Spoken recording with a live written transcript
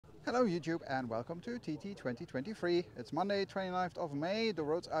Hello YouTube and welcome to TT 2023. It's Monday 29th of May, the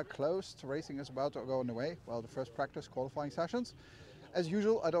roads are closed, racing is about to go underway. Well, the first practice qualifying sessions. As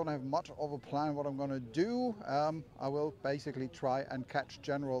usual, I don't have much of a plan what I'm going to do. I will basically try and catch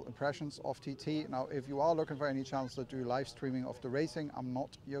general impressions of TT. Now, if you are looking for any channels that do live streaming of the racing, I'm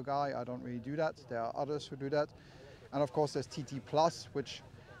not your guy, I don't really do that. There are others who do that. And of course there's TT Plus, which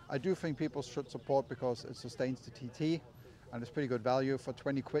I do think people should support because it sustains the TT. And it's pretty good value. For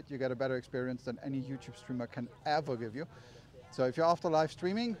 20 quid you get a better experience than any YouTube streamer can ever give you. So if you're after live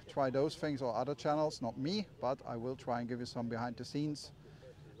streaming, try those things or other channels, not me, but I will try and give you some behind the scenes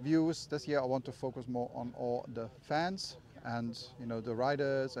views. This year I want to focus more on all the fans and the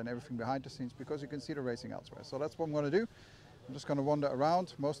riders and everything behind the scenes, because you can see the racing elsewhere. So that's what I'm going to do. I'm just going to wander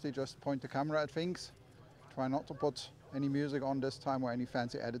around, mostly just point the camera at things. Try not to put any music on this time or any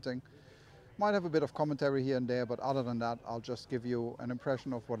fancy editing. Might have a bit of commentary here and there, but other than that, I'll just give you an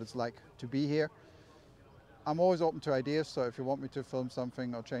impression of what it's like to be here. I'm always open to ideas, so if you want me to film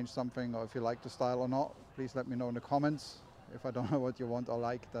something or change something, or if you like the style or not, please let me know in the comments. If I don't know what you want or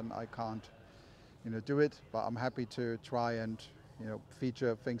like, then I can't do it, but I'm happy to try and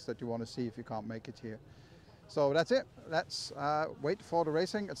feature things that you want to see if you can't make it here. So that's it. Let's wait for the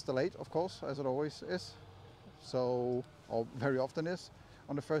racing. It's delayed, of course, as it always is, so, or very often is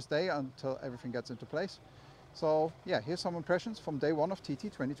on the first day until everything gets into place. So yeah, here's some impressions from day one of TT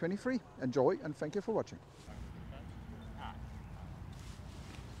 2023. Enjoy and thank you for watching.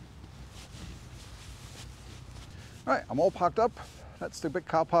 Alright, I'm all parked up. That's the big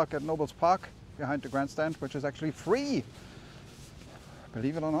car park at Nobles Park behind the grandstand, which is actually free.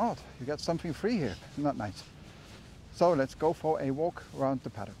 Believe it or not, you get something free here. Isn't that nice? So let's go for a walk around the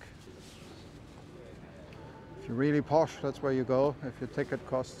paddock. If you're really posh, that's where you go if your ticket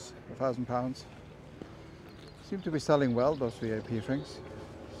costs £1,000. Seem to be selling well, those VIP things.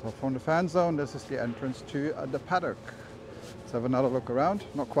 So from the fan zone, this is the entrance to the paddock. Let's have another look around.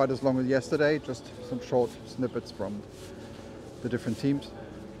 Not quite as long as yesterday, just some short snippets from the different teams.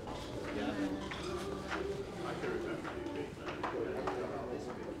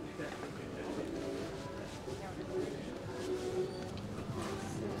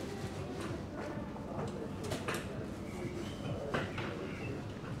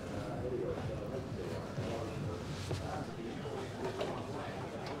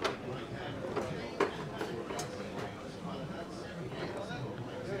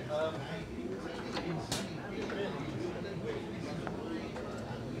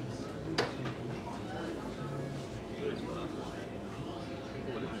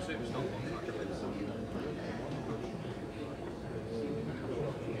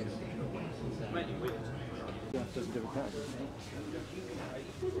 Doesn't give a tag.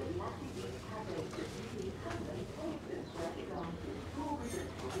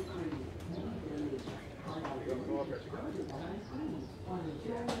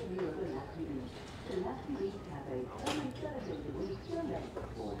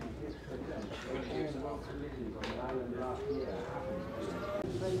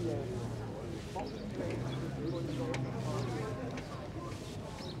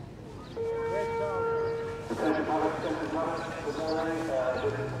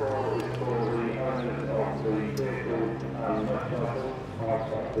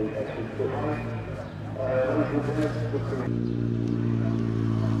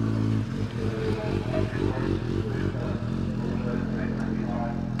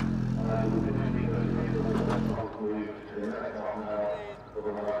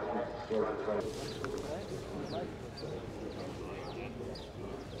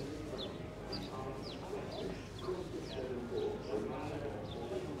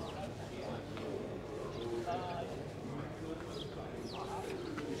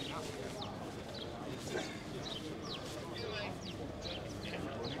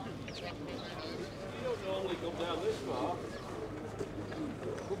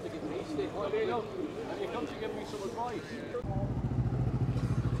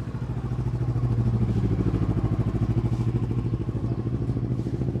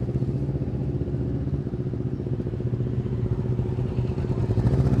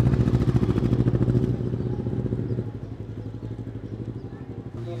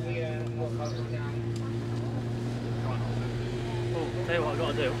 Tell you what I've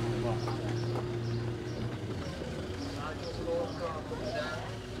got to do.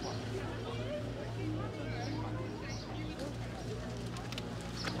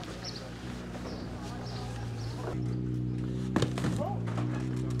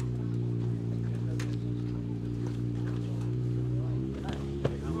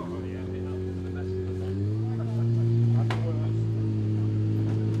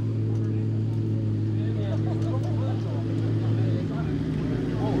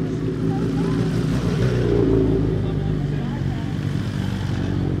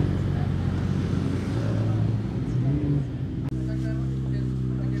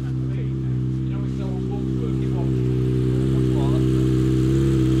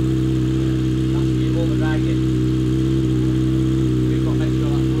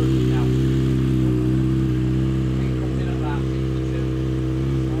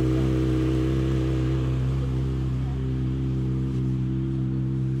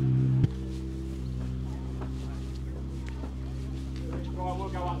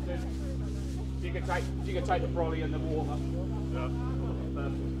 you can take the brolly and the warmer. Yeah.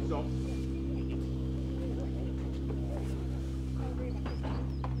 Stop.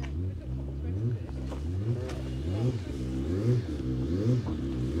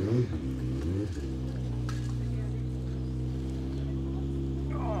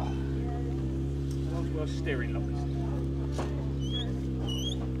 Oh, steering like this.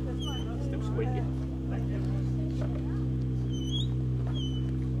 Still squeaky.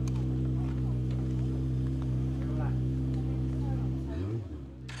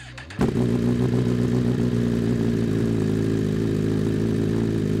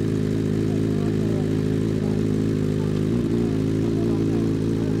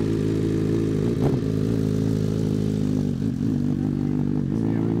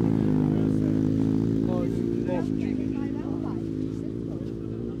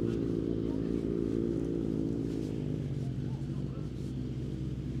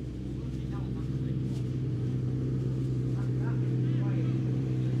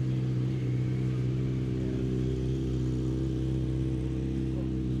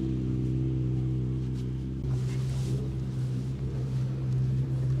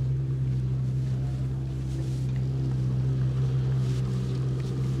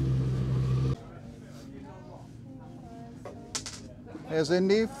 Here's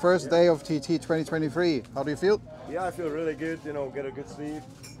Indy, first day of TT 2023. How do you feel? Yeah, I feel really good, you know, get a good sleep.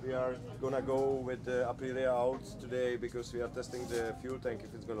 We are gonna go with the Aprilia out today because we are testing the fuel tank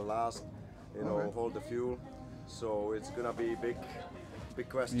if it's gonna last, you know, hold the fuel. So it's gonna be big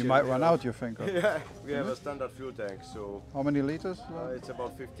question. You might run out, you think? Yeah, we have a standard fuel tank, so... How many liters? It's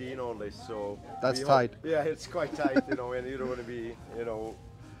about 15 only, so... That's tight. Yeah, it's quite tight, you know, and you don't want to be, you know,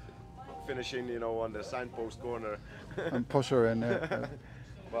 finishing, you know, on the signpost corner. And push her in there.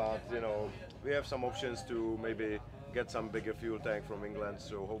 But, you know, we have some options to maybe get some bigger fuel tank from England,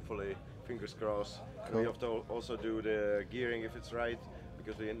 so hopefully, fingers crossed. Cool. We have to also do the gearing if it's right,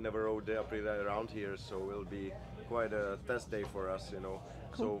 because we never rode the Aprilia around here, so it'll be quite a test day for us, you know.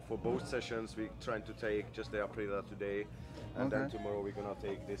 Cool. So for both sessions, we're trying to take just the Aprilia today, and then tomorrow we're gonna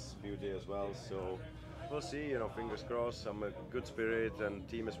take this beauty as well. So we'll see, you know, fingers crossed. I'm a good spirit, and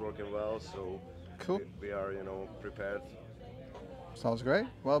team is working well, so cool. We are, you know, prepared. Sounds great.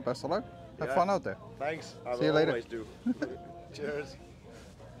 Well, best of luck. Have fun out there. Thanks. I See you later. always do. Cheers.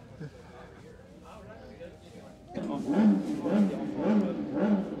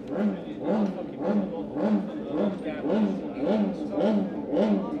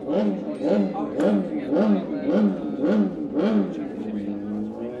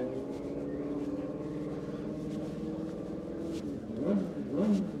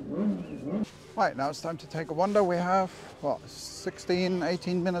 Right, now it's time to take a wander. We have, what, 16,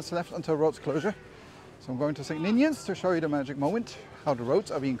 18 minutes left until roads closure. So I'm going to St Ninian's to show you the magic moment, how the roads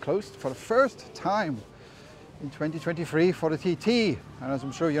are being closed for the first time in 2023 for the TT. And as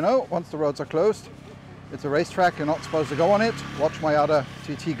I'm sure you know, once the roads are closed, it's a racetrack, you're not supposed to go on it. Watch my other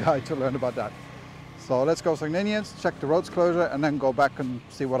TT guide to learn about that. So let's go St Ninian's, check the roads closure, and then go back and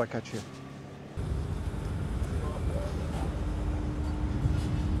see what I catch here.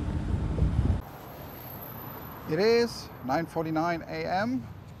 It is 9:49 a.m.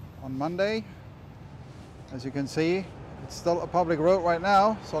 on Monday. As you can see, it's still a public road right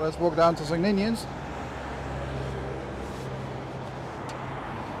now, so let's walk down to St Ninian's.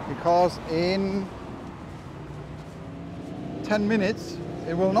 Because in 10 minutes,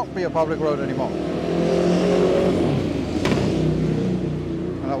 it will not be a public road anymore.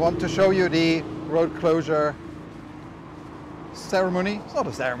 And I want to show you the road closure ceremony. It's not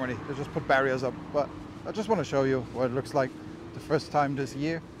a ceremony, they just put barriers up, but I just want to show you what it looks like the first time this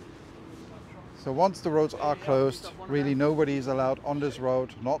year. So once the roads are closed, really nobody is allowed on this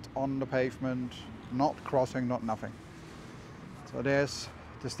road, not on the pavement, not crossing, not nothing. So there's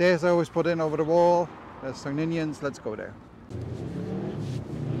the stairs I always put in over the wall. There's St Ninian's, let's go there.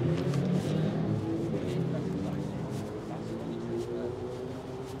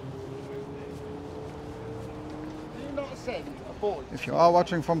 If you are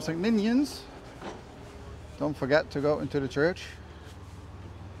watching from St Ninian's, don't forget to go into the church.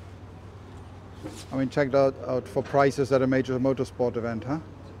 I mean, check that out for prices at a major motorsport event, huh?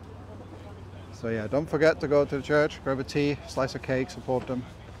 So yeah, don't forget to go to the church, grab a tea, slice of cake, support them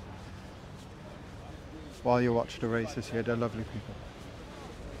while you watch the races here. They're lovely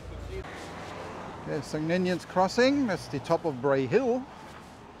people. There's St Ninian's crossing. That's the top of Bray Hill.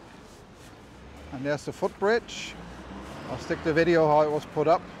 And there's the footbridge. I'll stick the video how it was put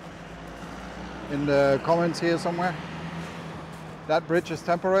up in the comments here somewhere. That bridge is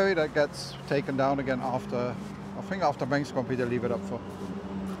temporary, that gets taken down again after, I think after Banks Company they leave it up for.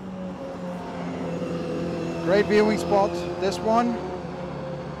 Great viewing spot, this one.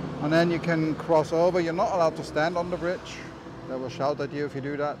 And then you can cross over. You're not allowed to stand on the bridge. They will shout at you if you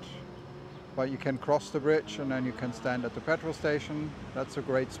do that. But you can cross the bridge and then you can stand at the petrol station. That's a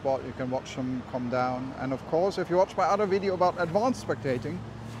great spot. You can watch them come down. And of course, if you watch my other video about advanced spectating,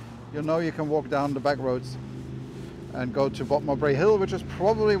 you'll know you can walk down the back roads and go to Botmore Bray Hill, which is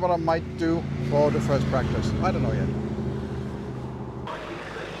probably what I might do for the first practice. I don't know yet.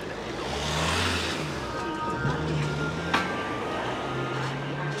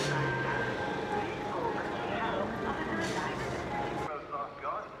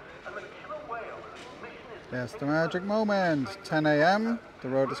 There's the magic moment. 10 AM, the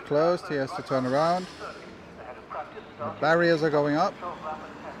road is closed, he has to turn around. The barriers are going up.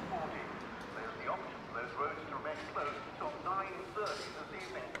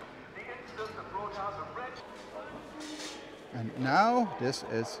 And now this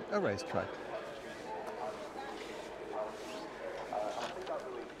is a racetrack.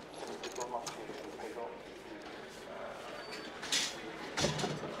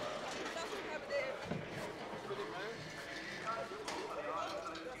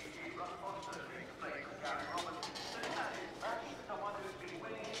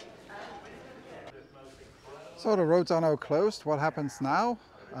 So the roads are now closed. What happens now?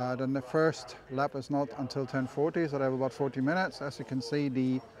 Then the first lap is not until 10:40, so they have about 40 minutes. As you can see,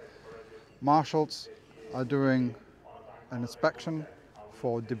 the marshals are doing an inspection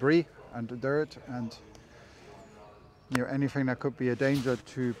for debris and dirt and anything that could be a danger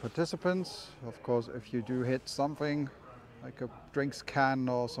to participants. Of course, if you do hit something like a drinks can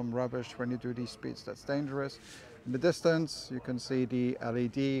or some rubbish when you do these speeds, that's dangerous. In the distance, you can see the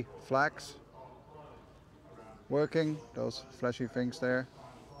LED flags working, those flashy things there.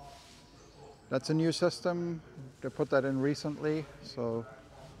 That's a new system. They put that in recently, so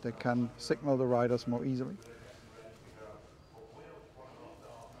they can signal the riders more easily.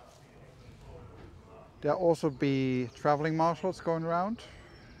 There'll also be traveling marshals going around.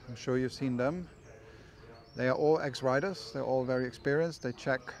 I'm sure you've seen them. They are all ex-riders. They're all very experienced. They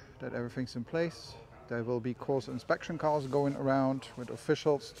check that everything's in place. There will be course inspection cars going around with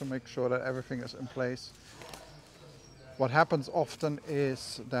officials to make sure that everything is in place. What happens often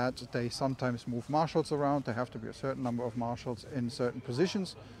is that they sometimes move marshals around. There have to be a certain number of marshals in certain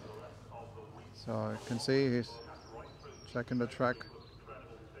positions. So you can see he's checking the track.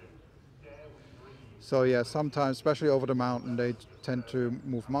 So yeah, sometimes, especially over the mountain, they tend to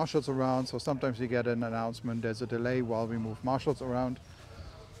move marshals around. So sometimes you get an announcement, there's a delay while we move marshals around.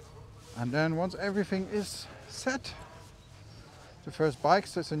 And then once everything is set, the first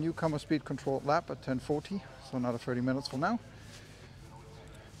bikes, there's a newcomer speed controlled lap at 10:40. So another 30 minutes from now.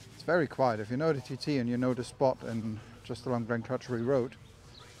 It's very quiet. If you know the TT and you know the spot and just along Glencrutchery Road,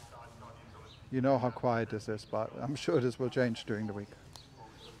 you know how quiet this is, but I'm sure this will change during the week.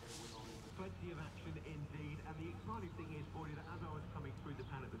 Plenty of action indeed, and the exciting thing is for you that as I was coming through the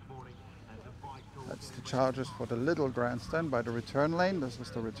paddock this morning, and the bike doors. That's the charges for the little grandstand by the return lane. This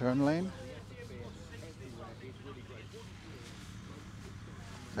is the return lane.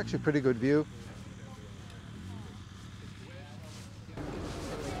 Actually a pretty good view.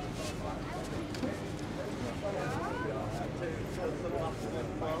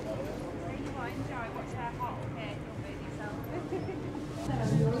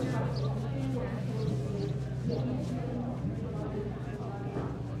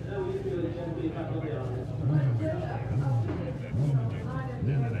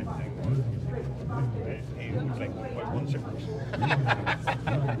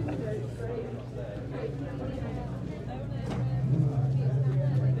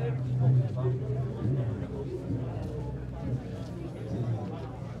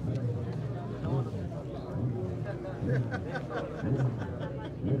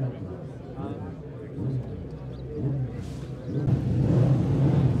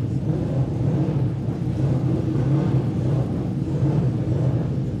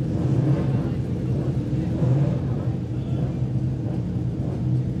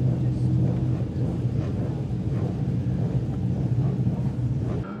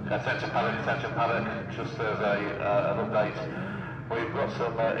 Attention Paddock, just as an update, we've got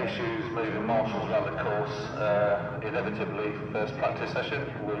some issues moving marshals around the course. Inevitably, first practice session,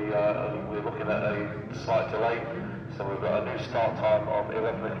 we're looking at a slight delay, so we've got a new start time of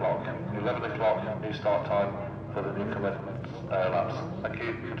 11 o'clock. 11 o'clock, new start time for the newcomer laps. Thank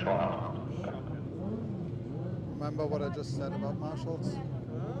you, control out. Remember what I just said about marshals?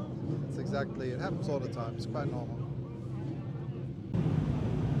 It's exactly, it happens all the time, it's quite normal.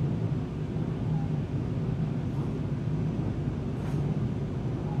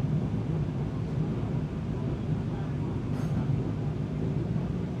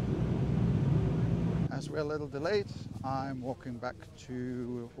 we're a little delayed. I'm walking back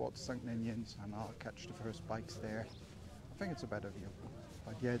towards St Ninian's and I'll catch the first bikes there. I think it's a better view.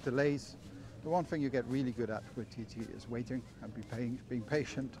 But yeah, delays. The one thing you get really good at with TT is waiting and being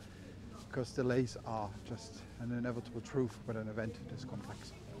patient, because delays are just an inevitable truth with an event this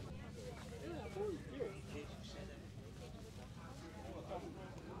complex.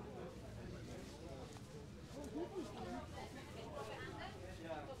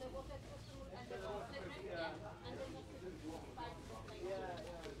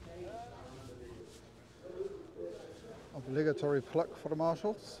 Obligatory plug for the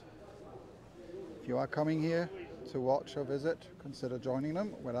marshals. If you are coming here to watch or visit, consider joining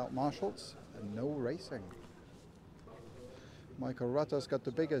them. Without marshals, no racing. Michael Rutta's got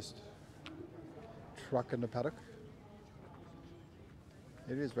the biggest truck in the paddock.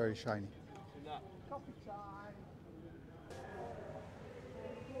 It is very shiny.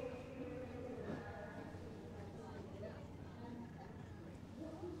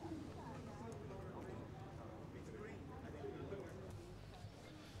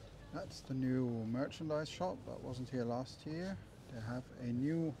 That's the new merchandise shop that wasn't here last year. They have a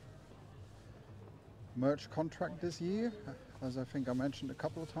new merch contract this year, as I think I mentioned a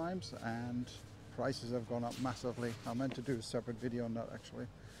couple of times, and prices have gone up massively. I meant to do a separate video on that actually,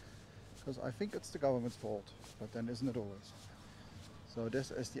 because I think it's the government's fault, but then isn't it always? So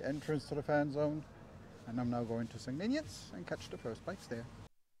this is the entrance to the fan zone, and I'm now going to St Ninian's and catch the first bikes there.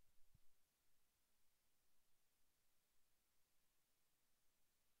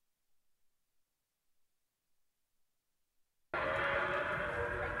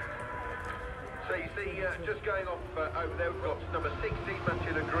 So you see, just going off over there, we've got number 16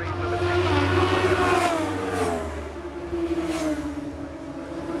 matching a green, number 16.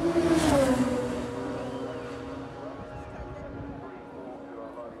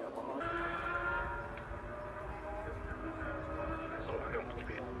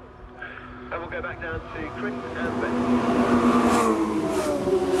 And we'll go back down to Chris and Ben.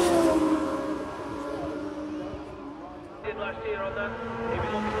 Did last year on that, he was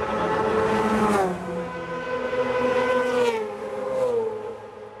looking for the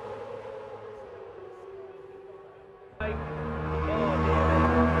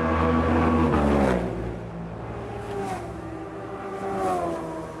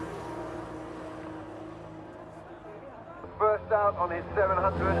First out on his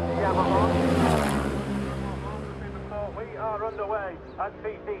 700 Yamaha. We are underway at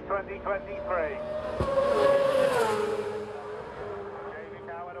TT 2023. Jamie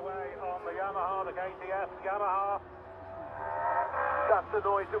Coward away on the Yamaha, the KTS Yamaha. That's the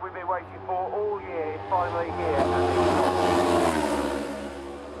noise that we've been waiting for all year. It's finally here.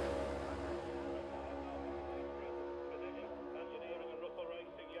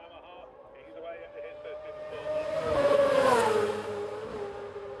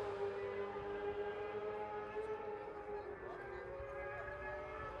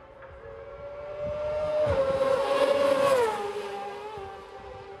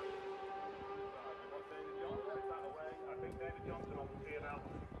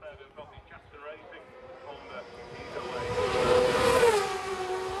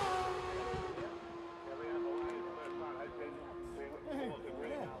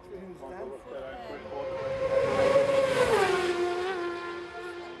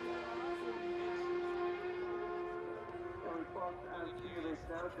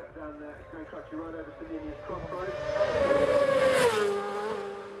 Down there, it's going to cut you right over St Ninian's crossroads.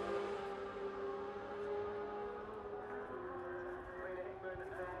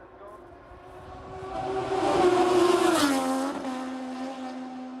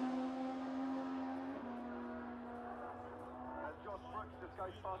 And Josh Brooks just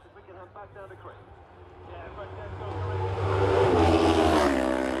goes past as we can hand back down to Chris. Yeah, back down to Chris.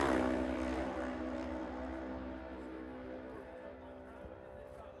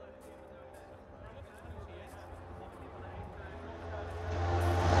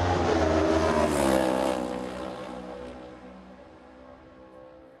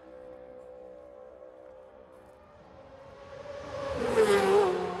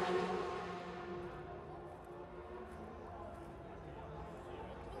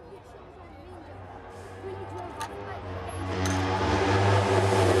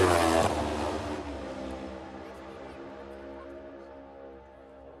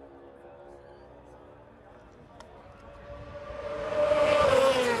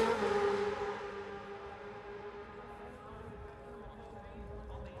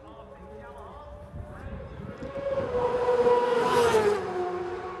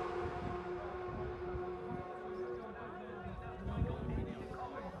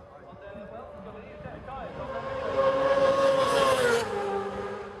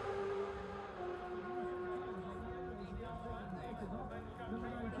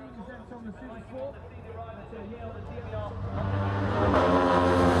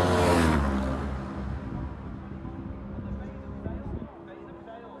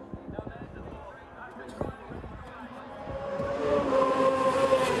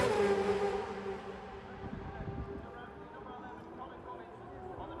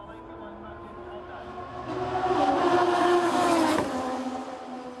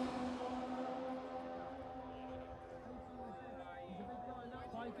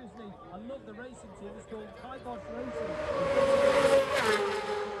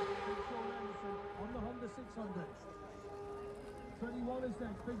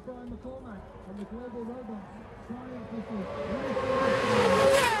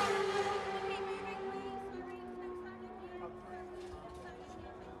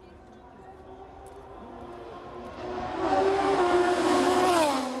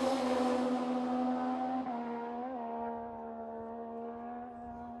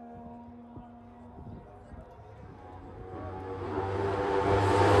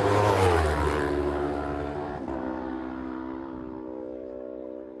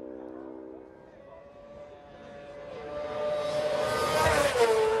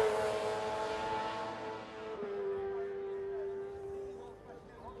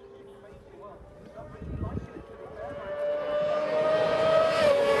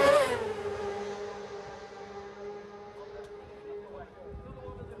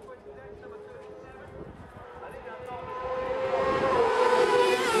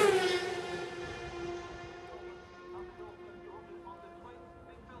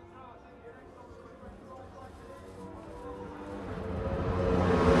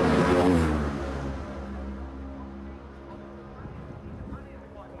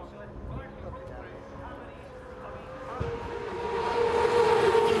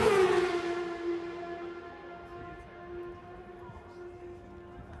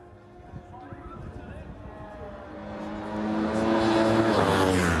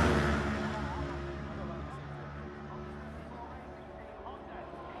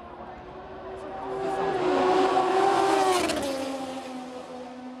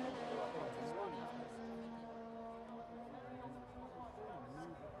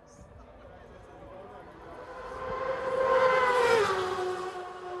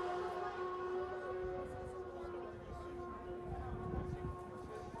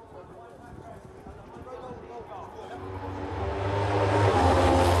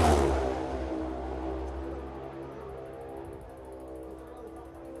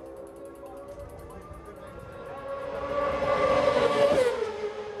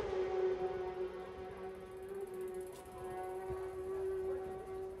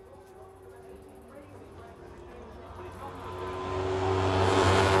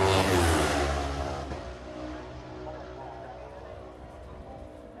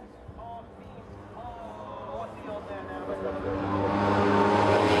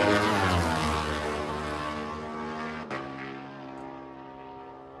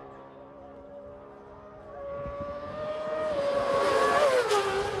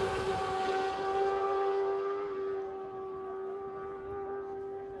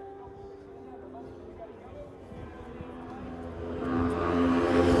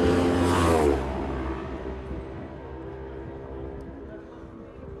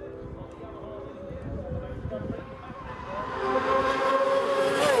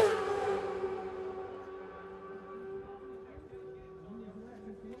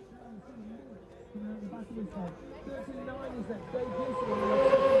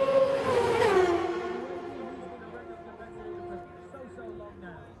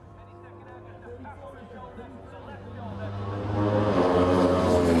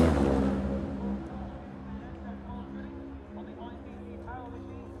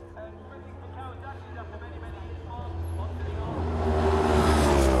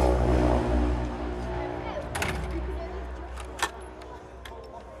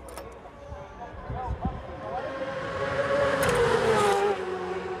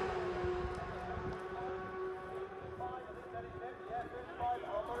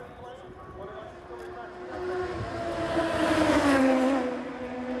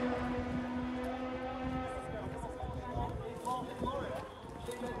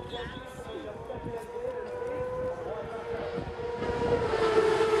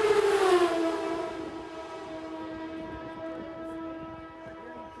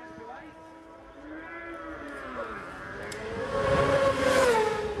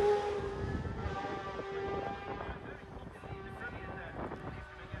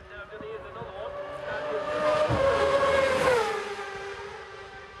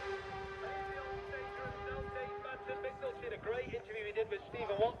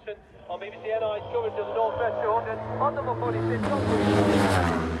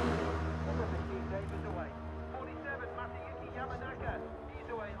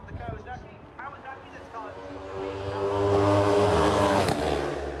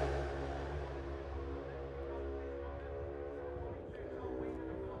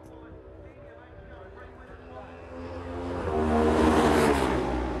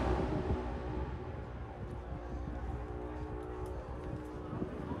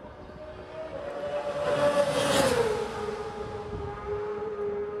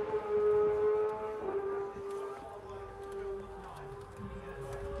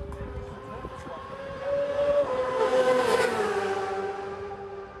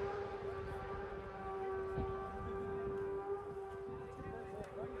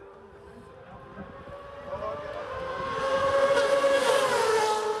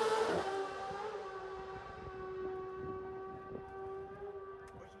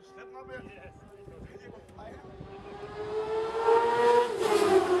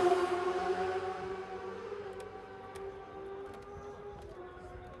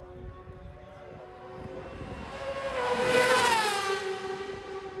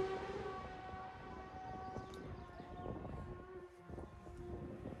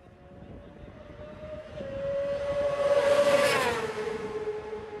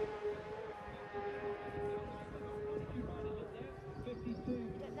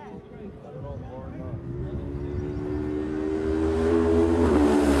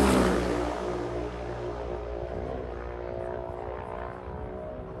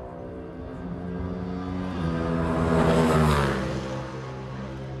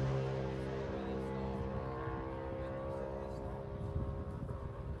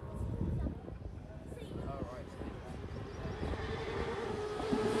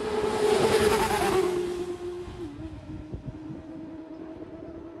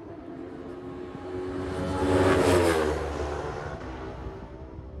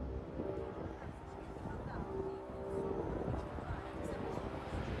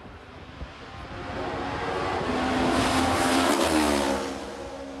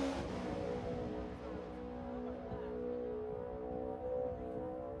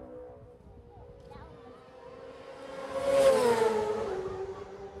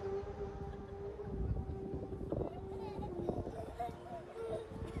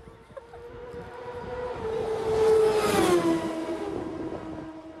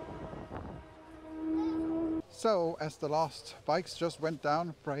 So, as the last bikes just went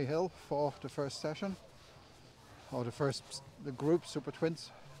down Bray Hill for the first session, or the group Super Twins,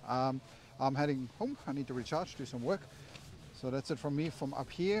 I'm heading home. I need to recharge, do some work. So that's it from me from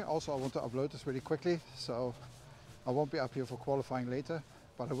up here. Also, I want to upload this really quickly, so I won't be up here for qualifying later,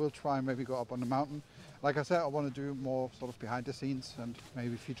 but I will try and maybe go up on the mountain. Like I said, I want to do more sort of behind the scenes and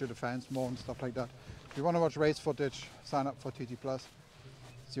maybe feature the fans more and stuff like that. If you want to watch race footage, sign up for TT Plus.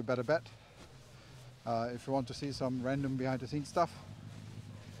 It's your better bet. If you want to see some random behind the scenes stuff,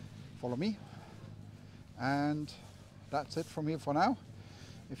 follow me. And that's it from me for now.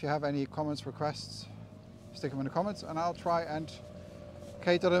 If you have any comments, requests, stick them in the comments and I'll try and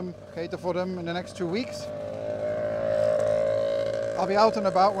cater for them in the next 2 weeks. I'll be out and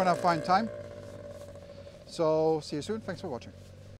about when I find time. So see you soon. Thanks for watching.